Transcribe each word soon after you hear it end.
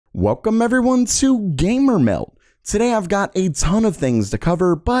Welcome everyone to Gamer Melt. Today I've got a ton of things to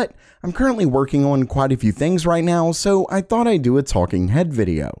cover, but I'm currently working on quite a few things right now, so I thought I'd do a talking head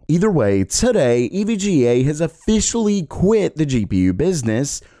video. Either way, today EVGA has officially quit the GPU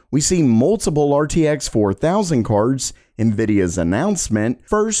business. We see multiple RTX 4000 cards, Nvidia's announcement,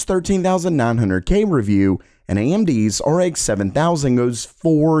 first 13,900K review, and AMD's RX 7000 goes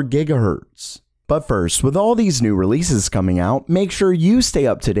 4 GHz. But first, with all these new releases coming out, make sure you stay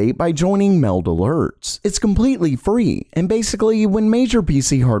up to date by joining Meld Alerts. It's completely free, and basically, when major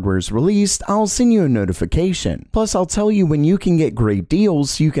PC hardware is released, I'll send you a notification. Plus, I'll tell you when you can get great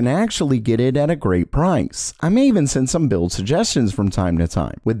deals so you can actually get it at a great price. I may even send some build suggestions from time to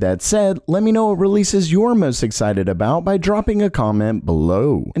time. With that said, let me know what releases you're most excited about by dropping a comment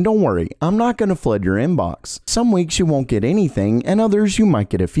below. And don't worry, I'm not going to flood your inbox. Some weeks you won't get anything, and others you might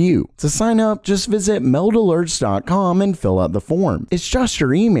get a few. To sign up, just visit meldalerts.com and fill out the form. It's just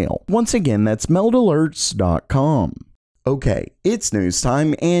your email. Once again, that's meldalerts.com. Okay, it's news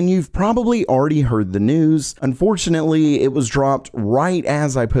time, and you've probably already heard the news. Unfortunately, it was dropped right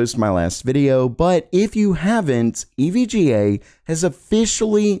as I posted my last video, but if you haven't, EVGA has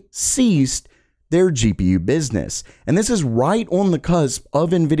officially ceased their GPU business. And this is right on the cusp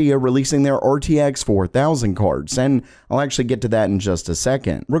of Nvidia releasing their RTX 4000 cards, and I'll actually get to that in just a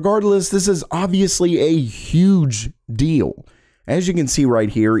second. Regardless, this is obviously a huge deal. As you can see right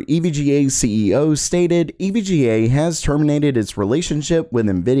here, EVGA's CEO stated EVGA has terminated its relationship with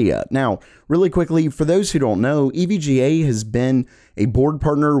Nvidia. Now, really quickly, for those who don't know, EVGA has been a board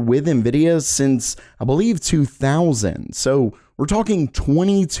partner with Nvidia since, I believe, 2000. So we're talking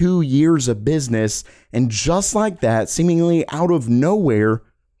 22 years of business, and just like that, seemingly out of nowhere,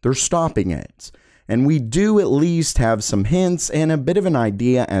 they're stopping it. And we do at least have some hints and a bit of an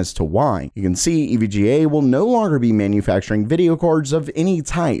idea as to why. You can see EVGA will no longer be manufacturing video cards of any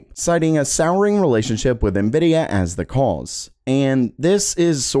type, citing a souring relationship with Nvidia as the cause. And this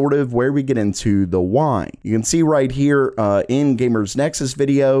is sort of where we get into the why. You can see right here in Gamers Nexus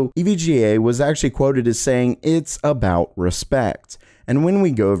video, EVGA was actually quoted as saying, "It's about respect." And when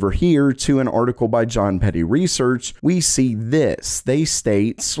we go over here to an article by John Petty Research, we see this. They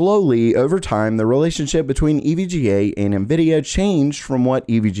state, slowly over time, the relationship between EVGA and Nvidia changed from what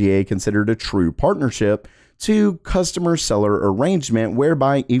EVGA considered a true partnership to customer-seller arrangement,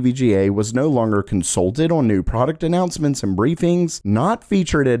 whereby EVGA was no longer consulted on new product announcements and briefings, not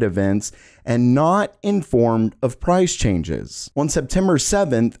featured at events, and not informed of price changes. On September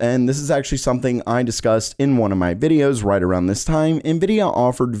 7th, and this is actually something I discussed in one of my videos right around this time, Nvidia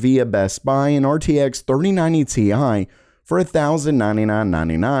offered via Best Buy an RTX 3090 Ti for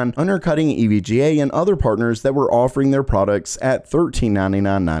 $1,099.99, undercutting EVGA and other partners that were offering their products at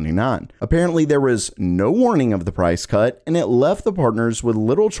 $1,399.99. Apparently, there was no warning of the price cut, and it left the partners with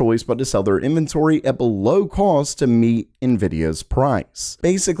little choice but to sell their inventory at below cost to meet Nvidia's price.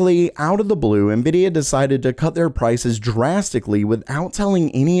 Basically, out of the blue, Nvidia decided to cut their prices drastically without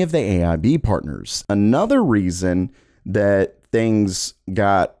telling any of the AIB partners. Another reason that things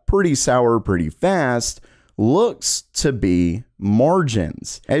got pretty sour pretty fast looks to be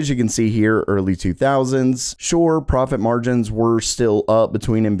margins. As you can see here, early 2000s, sure, profit margins were still up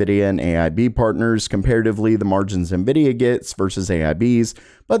between Nvidia and AIB partners. Comparatively, the margins Nvidia gets versus AIB's,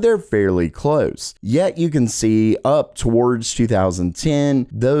 but they're fairly close. Yet you can see up towards 2010,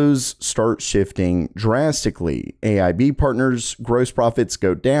 those start shifting drastically. AIB partners' gross profits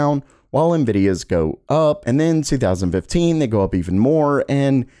go down, while Nvidia's go up, and then 2015, they go up even more,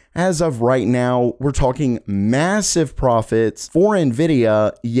 and as of right now, we're talking massive profits for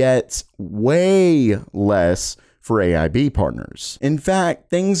Nvidia, yet way less for AIB partners. In fact,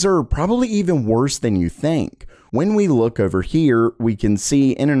 things are probably even worse than you think. When we look over here, we can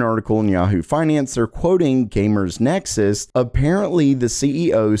see in an article in Yahoo Finance, they're quoting Gamers Nexus. Apparently, the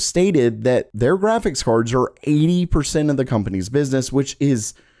CEO stated that their graphics cards are 80% of the company's business, which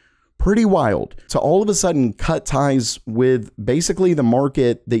is pretty wild to all of a sudden cut ties with basically the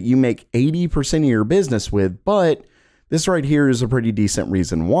market that you make 80% of your business with. But this right here is a pretty decent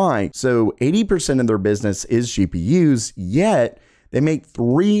reason why. So 80% of their business is GPUs, yet they make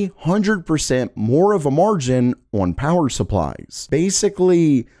 300% more of a margin on power supplies.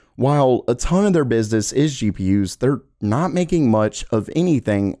 Basically, while a ton of their business is GPUs, they're not making much of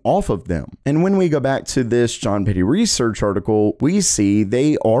anything off of them. And when we go back to this John Petty Research article, we see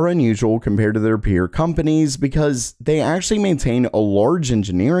they are unusual compared to their peer companies because they actually maintain a large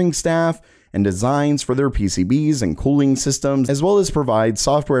engineering staff and designs for their PCBs and cooling systems, as well as provide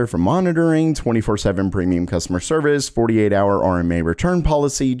software for monitoring, 24/7 premium customer service, 48-hour RMA return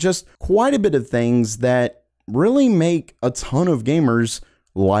policy, just quite a bit of things that really make a ton of gamers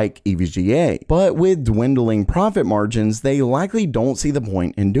like EVGA. But with dwindling profit margins, they likely don't see the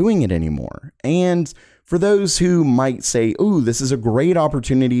point in doing it anymore. And for those who might say, ooh, this is a great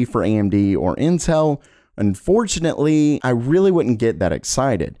opportunity for AMD or Intel, unfortunately, I really wouldn't get that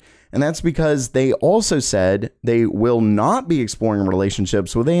excited. And that's because they also said they will not be exploring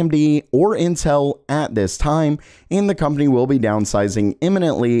relationships with AMD or Intel at this time, and the company will be downsizing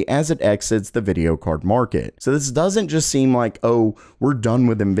imminently as it exits the video card market. So this doesn't just seem like, oh, we're done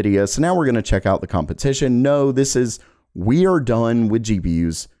with Nvidia, so now we're going to check out the competition. No, this is, we are done with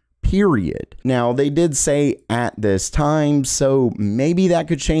GPUs, period. Now, they did say at this time, so maybe that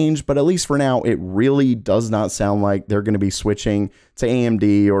could change, but at least for now, it really does not sound like they're going to be switching to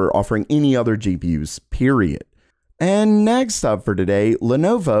AMD or offering any other GPUs, period. And next up for today,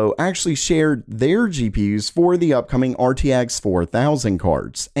 Lenovo actually shared their GPUs for the upcoming RTX 4000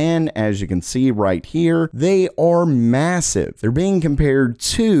 cards. And as you can see right here, they are massive. They're being compared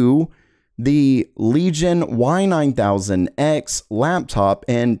to the Legion Y9000X laptop,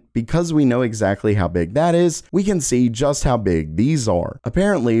 and because we know exactly how big that is, we can see just how big these are.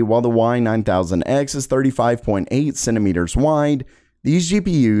 Apparently, while the Y9000X is 35.8 centimeters wide, these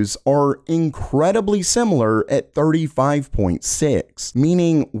GPUs are incredibly similar at 35.6,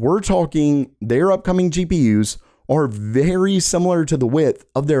 meaning we're talking their upcoming GPUs are very similar to the width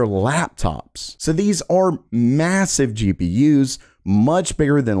of their laptops. So these are massive GPUs, much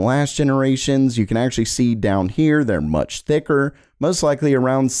bigger than last generations. You can actually see down here, they're much thicker, most likely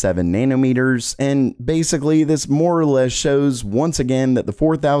around 7 nanometers. And basically this more or less shows once again that the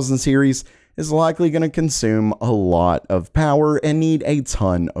 4000 series is likely going to consume a lot of power and need a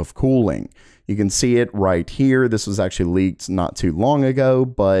ton of cooling. You can see it right here. This was actually leaked not too long ago,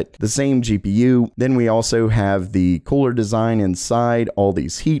 but the same GPU. Then we also have the cooler design inside, all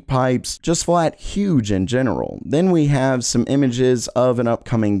these heat pipes, just flat huge in general. Then we have some images of an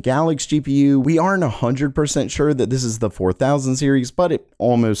upcoming Galaxy GPU. We aren't 100% sure that this is the 4000 series, but it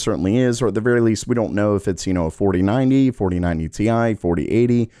almost certainly is, or at the very least, we don't know if it's, a 4090, 4090 Ti,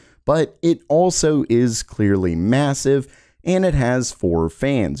 4080, but it also is clearly massive. And it has 4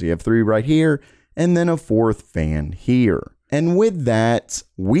 fans. You have 3 right here, and then a 4th fan here. And with that,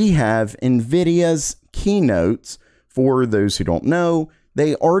 we have Nvidia's keynotes. For those who don't know,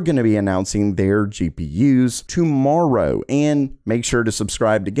 they are going to be announcing their GPUs tomorrow. And make sure to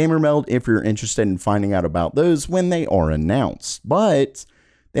subscribe to GamerMeld if you're interested in finding out about those when they are announced. But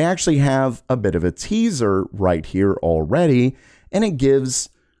they actually have a bit of a teaser right here already, and it gives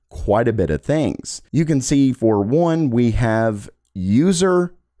quite a bit of things. You can see for one, we have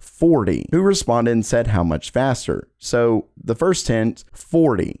user 40 who responded and said how much faster. So the first hint,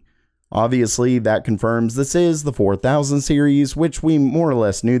 40. Obviously, that confirms this is the 4000 series, which we more or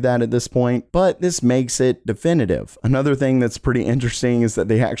less knew that at this point, but this makes it definitive. Another thing that's pretty interesting is that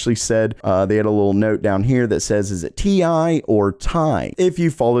they actually said, they had a little note down here that says, is it TI or TI? If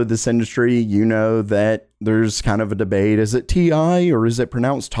you followed this industry, you know that there's kind of a debate. Is it TI or is it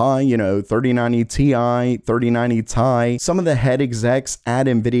pronounced TI? 3090 Ti, 3090 Ti. Some of the head execs at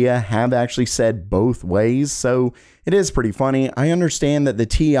Nvidia have actually said both ways, so it is pretty funny. I understand that the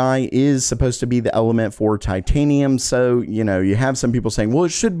Ti is supposed to be the element for titanium, so, you have some people saying, well, it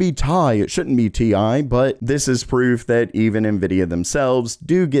should be Ti, it shouldn't be Ti, but this is proof that even Nvidia themselves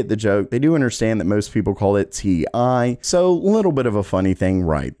do get the joke. They do understand that most people call it Ti, so a little bit of a funny thing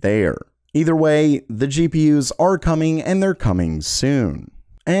right there. Either way, the GPUs are coming and they're coming soon.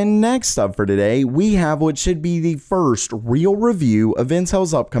 And next up for today, we have what should be the first real review of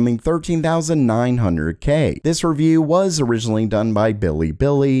Intel's upcoming 13900K. This review was originally done by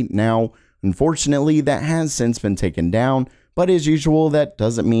Billy. Now, unfortunately, that has since been taken down, but as usual, that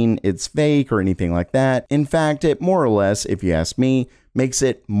doesn't mean it's fake or anything like that. In fact, it more or less, if you ask me, makes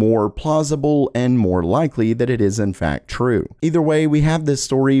it more plausible and more likely that it is in fact true. Either way, we have this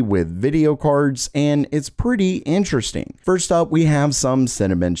story with video cards and it's pretty interesting. First up, we have some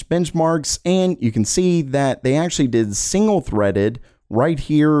Cinebench benchmarks, and you can see that they actually did single-threaded right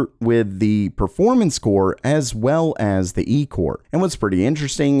here with the performance core as well as the E-core. And what's pretty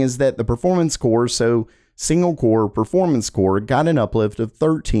interesting is that the performance core, so single core performance core, got an uplift of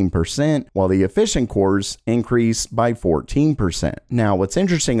 13%, while the efficient cores increased by 14%. Now, what's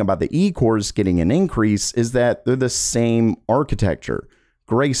interesting about the E-cores getting an increase is that they're the same architecture,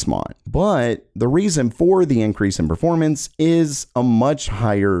 Grace Mod. But the reason for the increase in performance is a much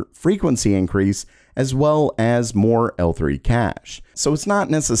higher frequency increase as well as more L3 cache. So it's not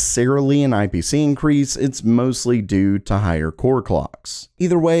necessarily an IPC increase, it's mostly due to higher core clocks.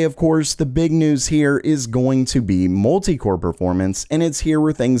 Either way, of course, the big news here is going to be multi-core performance, and it's here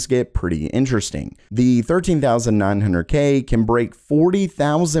where things get pretty interesting. The 13900K can break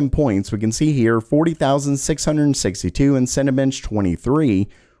 40,000 points. We can see here 40,662 in Cinebench 23,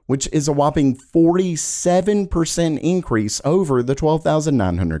 which is a whopping 47% increase over the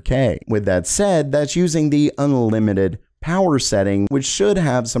 12,900K. With that said, that's using the unlimited power setting, which should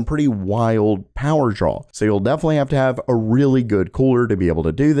have some pretty wild power draw. So you'll definitely have to have a really good cooler to be able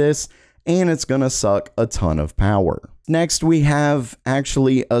to do this, and it's gonna suck a ton of power. Next, we have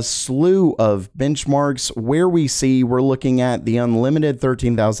actually a slew of benchmarks where we see we're looking at the unlimited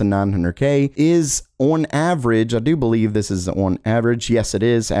 13,900K is on average, I do believe this is on average, yes it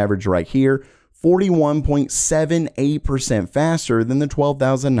is, average right here, 41.78% faster than the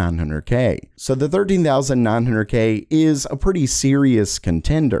 12,900K. So the 13,900K is a pretty serious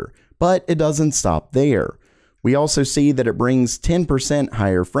contender, but it doesn't stop there. We also see that it brings 10%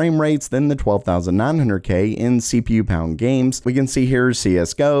 higher frame rates than the 12,900K in CPU pound games. We can see here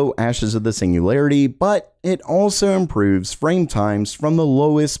CSGO, Ashes of the Singularity, but it also improves frame times from the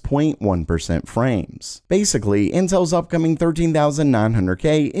lowest 0.1% frames. Basically, Intel's upcoming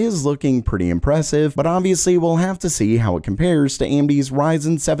 13,900K is looking pretty impressive, but obviously we'll have to see how it compares to AMD's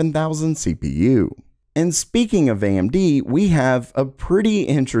Ryzen 7000 CPU. And speaking of AMD, we have a pretty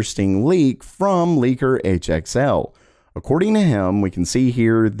interesting leak from leaker HXL. According to him, we can see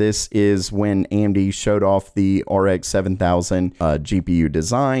here, this is when AMD showed off the RX 7000 GPU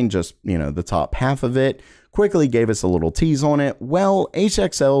design, just, the top half of it, quickly gave us a little tease on it. Well,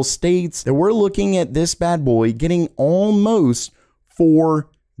 HXL states that we're looking at this bad boy getting almost 4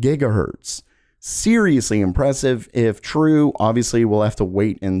 gigahertz. Seriously impressive if true. Obviously, we'll have to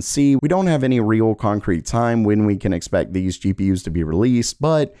wait and see. We don't have any real concrete time when we can expect these GPUs to be released,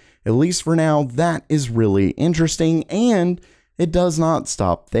 but at least for now, that is really interesting, and it does not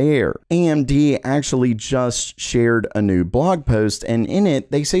stop there. AMD actually just shared a new blog post, and in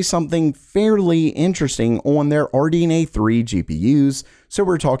it, they say something fairly interesting on their RDNA 3 GPUs. So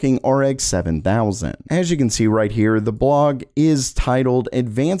we're talking RX 7000. As you can see right here, the blog is titled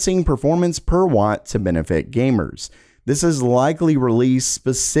Advancing Performance Per Watt to Benefit Gamers. This is likely released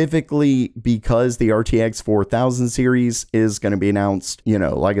specifically because the RTX 4000 series is going to be announced,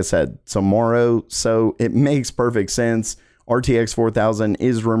 like I said, tomorrow. So it makes perfect sense. RTX 4000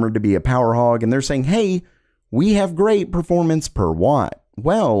 is rumored to be a power hog, and they're saying, hey, we have great performance per watt.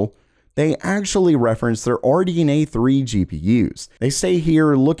 Well, they actually reference their RDNA 3 GPUs. They say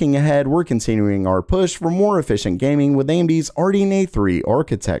here, looking ahead, we're continuing our push for more efficient gaming with AMD's RDNA 3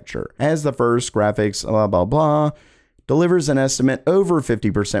 architecture. As the first graphics, blah, blah, blah, delivers an estimate over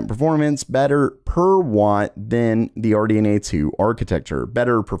 50% performance better per watt than the RDNA 2 architecture,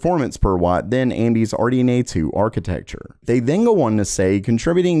 better performance per watt than AMD's RDNA 2 architecture. They then go on to say,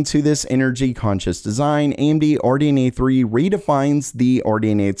 contributing to this energy conscious design, AMD RDNA 3 redefines the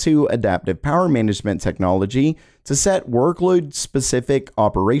RDNA 2 adaptive power management technology to set workload-specific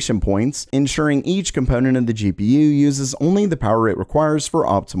operation points, ensuring each component of the GPU uses only the power it requires for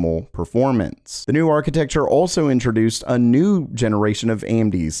optimal performance. The new architecture also introduced a new generation of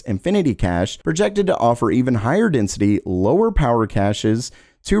AMD's Infinity Cache, projected to offer even higher density, lower power caches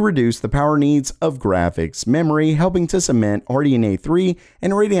to reduce the power needs of graphics memory, helping to cement RDNA 3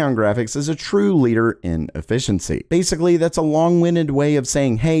 and Radeon graphics as a true leader in efficiency. Basically, that's a long-winded way of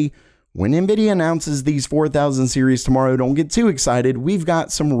saying, hey, when Nvidia announces these 4000 series tomorrow, don't get too excited. We've got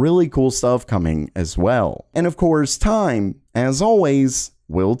some really cool stuff coming as well. And of course, time, as always,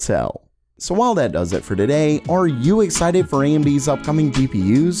 will tell. So while that does it for today, are you excited for AMD's upcoming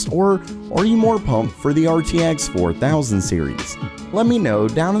GPUs, or are you more pumped for the RTX 4000 series? Let me know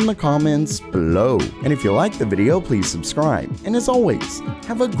down in the comments below. And if you liked the video, please subscribe. And as always,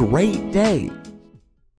 have a great day.